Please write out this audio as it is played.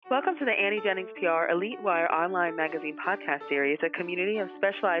Welcome to the Annie Jennings PR Elite Wire online magazine podcast series, a community of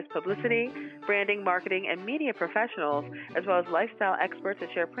specialized publicity, branding, marketing, and media professionals, as well as lifestyle experts that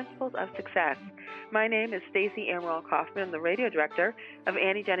share principles of success. My name is Stacey Amaral Kaufman. I'm the radio director of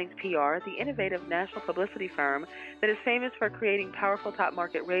Annie Jennings PR, the innovative national publicity firm that is famous for creating powerful top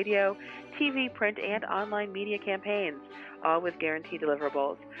market radio, TV, print, and online media campaigns, all with guaranteed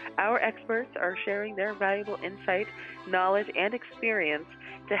deliverables. Our experts are sharing their valuable insight, knowledge, and experience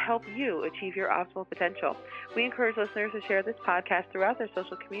to help you achieve your optimal potential. We encourage listeners to share this podcast throughout their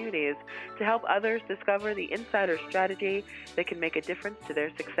social communities to help others discover the insider strategy that can make a difference to their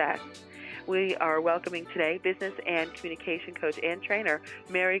success. We are welcoming today business and communication coach and trainer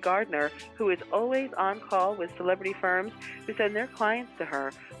Mary Gardner, who is always on call with celebrity firms who send their clients to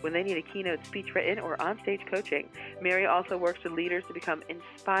her when they need a keynote speech written or onstage coaching. Mary also works with leaders to become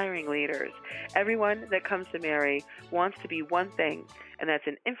inspiring leaders. Everyone that comes to Mary wants to be one thing, and that's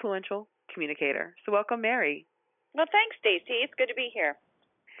an influential communicator. So welcome, Mary. Well, thanks, Stacey. It's good to be here.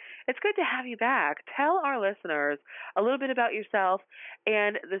 It's good to have you back. Tell our listeners a little bit about yourself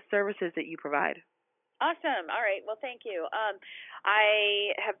and the services that you provide. Awesome. All right. Well, thank you.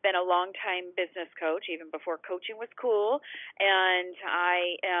 I have been a longtime business coach, even before coaching was cool, and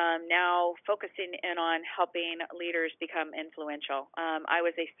I am now focusing in on helping leaders become influential. I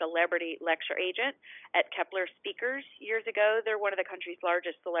was a celebrity lecture agent at Kepler Speakers years ago. They're one of the country's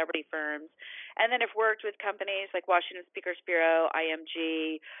largest celebrity firms, and then I've worked with companies like Washington Speakers Bureau,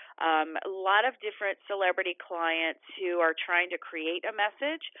 IMG, a lot of different celebrity clients who are trying to create a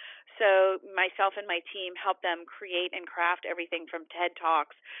message. So myself and my team help them create and craft everything from TED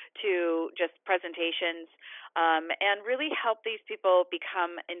Talks to just presentations, and really help these people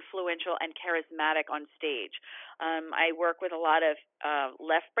become influential and charismatic on stage. I work with a lot of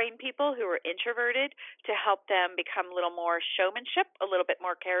left-brain people who are introverted to help them become a little more showmanship, a little bit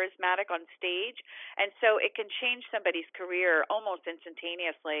more charismatic on stage. And so it can change somebody's career almost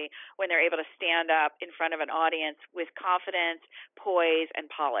instantaneously when they're able to stand up in front of an audience with confidence, poise, and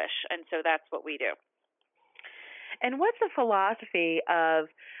polish. And so that's what we do. And what's the philosophy of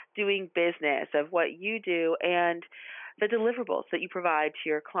doing business, of what you do, and the deliverables that you provide to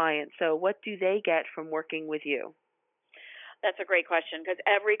your clients? So what do they get from working with you? That's a great question because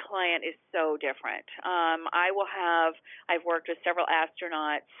every client is so different. I've worked with several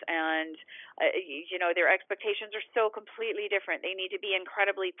astronauts, and their expectations are so completely different. They need to be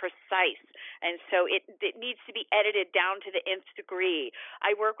incredibly precise, and so it needs to be edited down to the nth degree.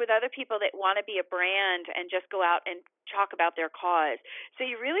 I work with other people that want to be a brand and just go out and talk about their cause. So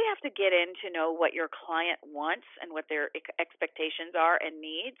you really have to get in to know what your client wants and what their expectations are and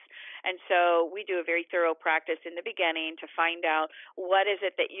needs. And so we do a very thorough practice in the beginning to find out what is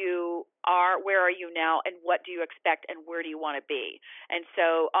it that you are, where are you now, and what do you expect, and where do you want to be. And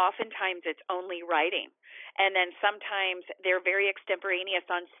so oftentimes it's only writing. And then sometimes they're very extemporaneous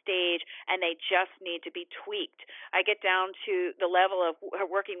on stage and they just need to be tweaked. I get down to the level of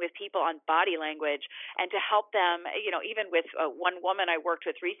working with people on body language and to help them, even with one woman I worked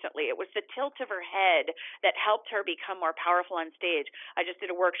with recently, it was the tilt of her head that helped her become more powerful on stage. I just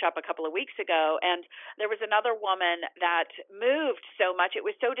did a workshop a couple of weeks ago, and there was another woman that moved so much, it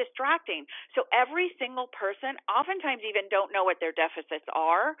was so distracting. So every single person oftentimes even don't know what their deficits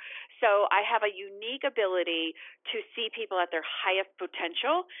are. So I have a unique ability to see people at their highest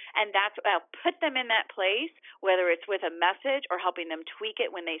potential, and that's put them in that place, whether it's with a message or helping them tweak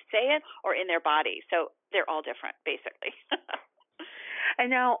it when they say it or in their body. So they're all different, basically. And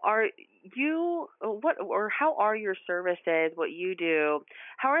now, how are your services, what you do,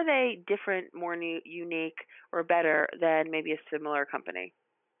 how are they different, more unique, or better than maybe a similar company?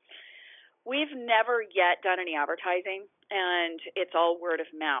 We've never yet done any advertising, and it's all word of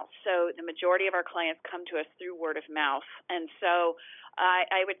mouth. So the majority of our clients come to us through word of mouth. And so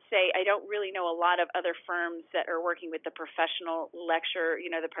I would say I don't really know a lot of other firms that are working with the professional lecture,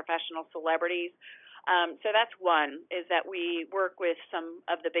 the professional celebrities. So that's one, is that we work with some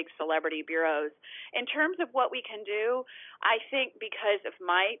of the big celebrity bureaus. In terms of what we can do, I think because of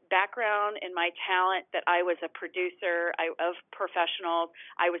my background and my talent that I was a producer of professionals,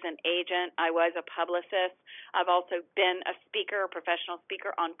 I was an agent, I was a publicist. I've also been a speaker, a professional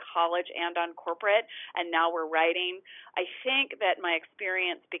speaker on college and on corporate, and now we're writing. I think that my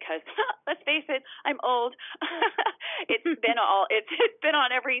experience, because let's face it, I'm old, it's been on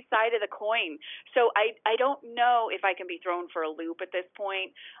every side of the coin. So so I don't know if I can be thrown for a loop at this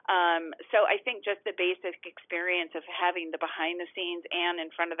point. So I think just the basic experience of having the behind the scenes and in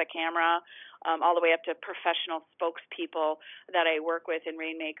front of the camera, all the way up to professional spokespeople that I work with in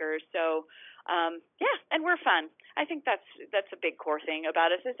Rainmakers. So and we're fun. I think that's a big core thing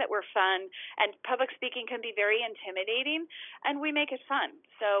about us, is that we're fun, and public speaking can be very intimidating, and we make it fun.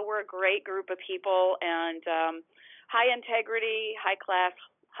 So we're a great group of people, and high integrity, high class,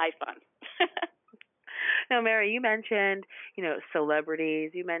 high fun. Now, Mary, you mentioned,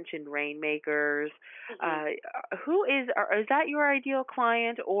 celebrities. You mentioned Rainmakers. Is that your ideal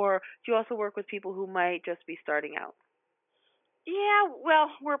client, or do you also work with people who might just be starting out? Yeah, well,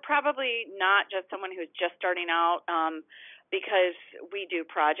 we're probably not just someone who's just starting out, because we do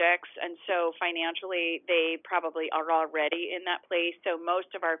projects, and so financially they probably are already in that place. So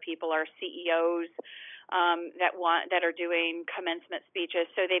most of our people are CEOs that are doing commencement speeches,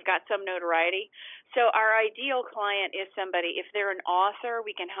 so they've got some notoriety. So our ideal client is somebody, if they're an author,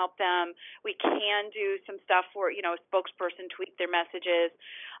 we can help them. We can do some stuff for, a spokesperson, tweak their messages.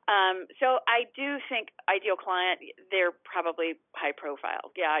 So I do think ideal client, they're probably high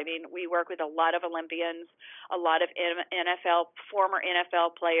profile. Yeah, I mean, we work with a lot of Olympians, a lot of former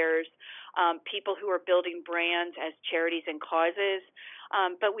NFL players, people who are building brands as charities and causes.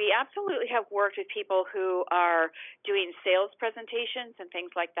 But we absolutely have worked with people who are doing sales presentations and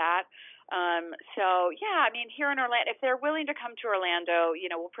things like that. So yeah, I mean, here in Orlando, if they're willing to come to Orlando,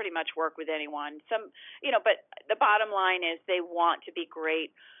 we'll pretty much work with anyone. But the bottom line is they want to be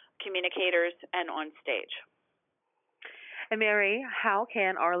great communicators and on stage. And Mary, how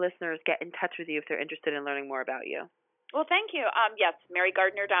can our listeners get in touch with you if they're interested in learning more about you? Well, thank you. Yes,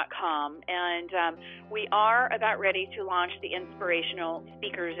 marygardner.com. And we are about ready to launch the Inspirational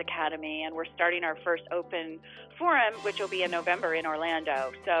Speakers Academy, and we're starting our first open forum, which will be in November in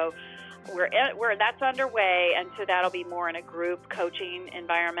Orlando. So that's underway, and so that'll be more in a group coaching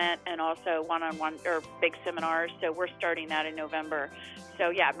environment and also one-on-one or big seminars. So we're starting that in November. So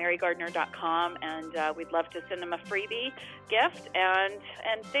yeah, marygardner.com, and we'd love to send them a freebie gift and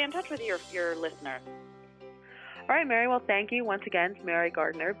stay in touch with your listener. All right, Mary, well, thank you once again. It's Mary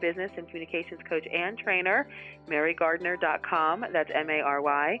Gardner, business and communications coach and trainer, marygardner.com. That's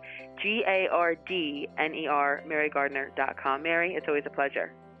MaryGardner, marygardner.com. Mary, it's always a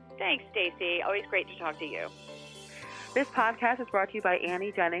pleasure. Thanks, Stacy. Always great to talk to you. This podcast is brought to you by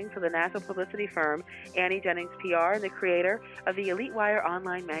Annie Jennings of the national publicity firm Annie Jennings PR and the creator of the Elite Wire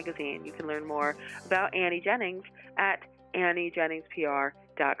online magazine. You can learn more about Annie Jennings at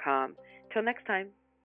AnnieJenningsPR.com. Till next time.